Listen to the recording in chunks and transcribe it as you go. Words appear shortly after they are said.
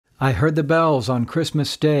I heard the bells on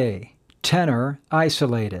Christmas Day. Tenor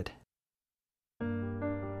isolated.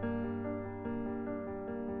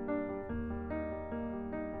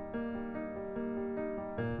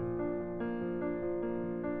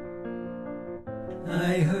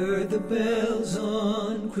 I heard the bells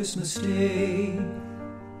on Christmas Day.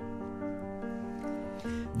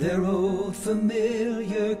 Their old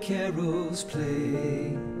familiar carols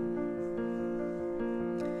play,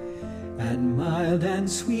 and mild and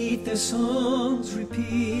sweet their songs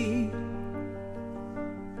repeat,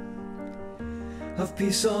 of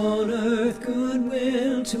peace on earth,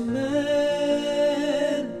 goodwill to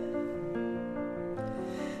man.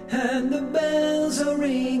 And the bells are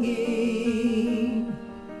ringing,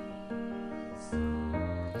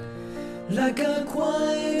 like a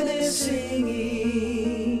choir they're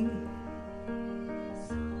singing.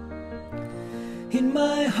 In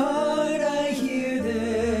my heart I hear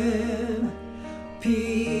them,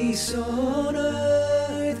 peace on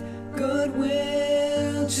earth,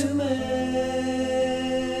 goodwill to man.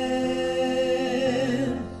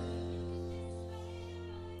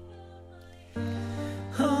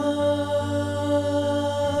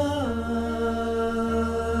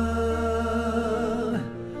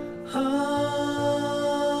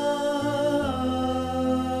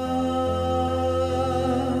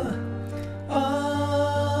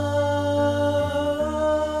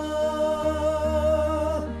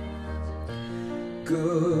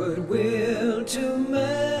 Goodwill to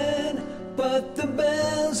man, but the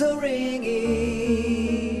bells are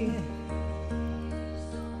ringing,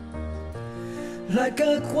 like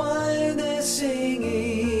a choir they're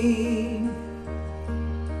singing.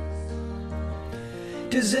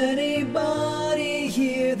 Does anybody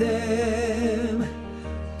hear them?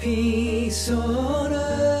 Peace on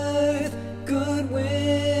earth,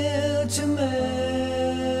 goodwill to man.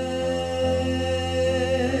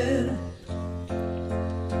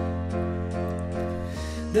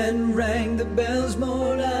 Then rang the bells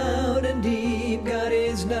more loud and deep. God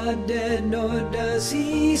is not dead, nor does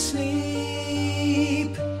he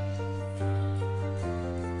sleep.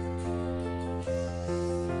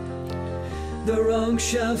 The wrong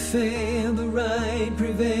shall fail, the right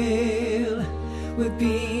prevail, with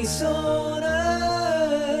peace on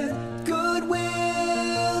earth,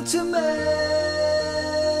 goodwill to man.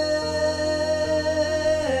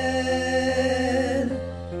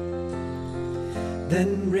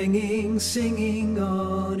 Then ringing, singing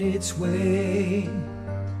on its way,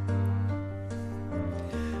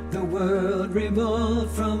 the world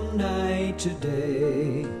revolved from night to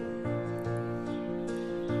day.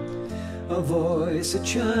 A voice, a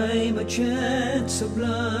chime, a chant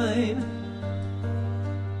sublime,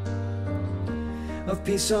 of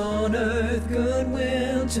peace on earth,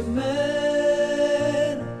 goodwill to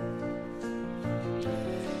man.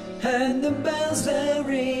 And the bells they're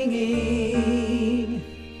ringing,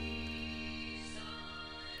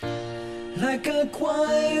 like a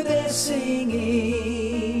choir they're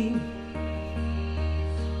singing.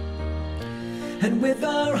 And with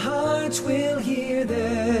our hearts we'll hear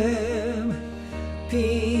them,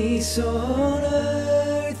 peace on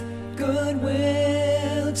earth,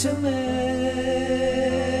 goodwill to man.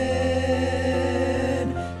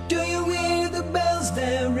 Do you hear the bells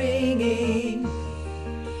they're ringing?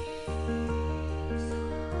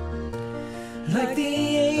 Like the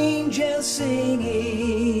angels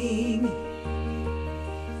singing.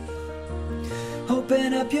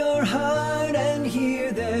 Open up your heart and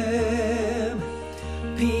hear them,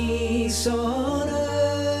 peace on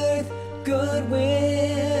earth,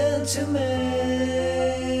 goodwill to man.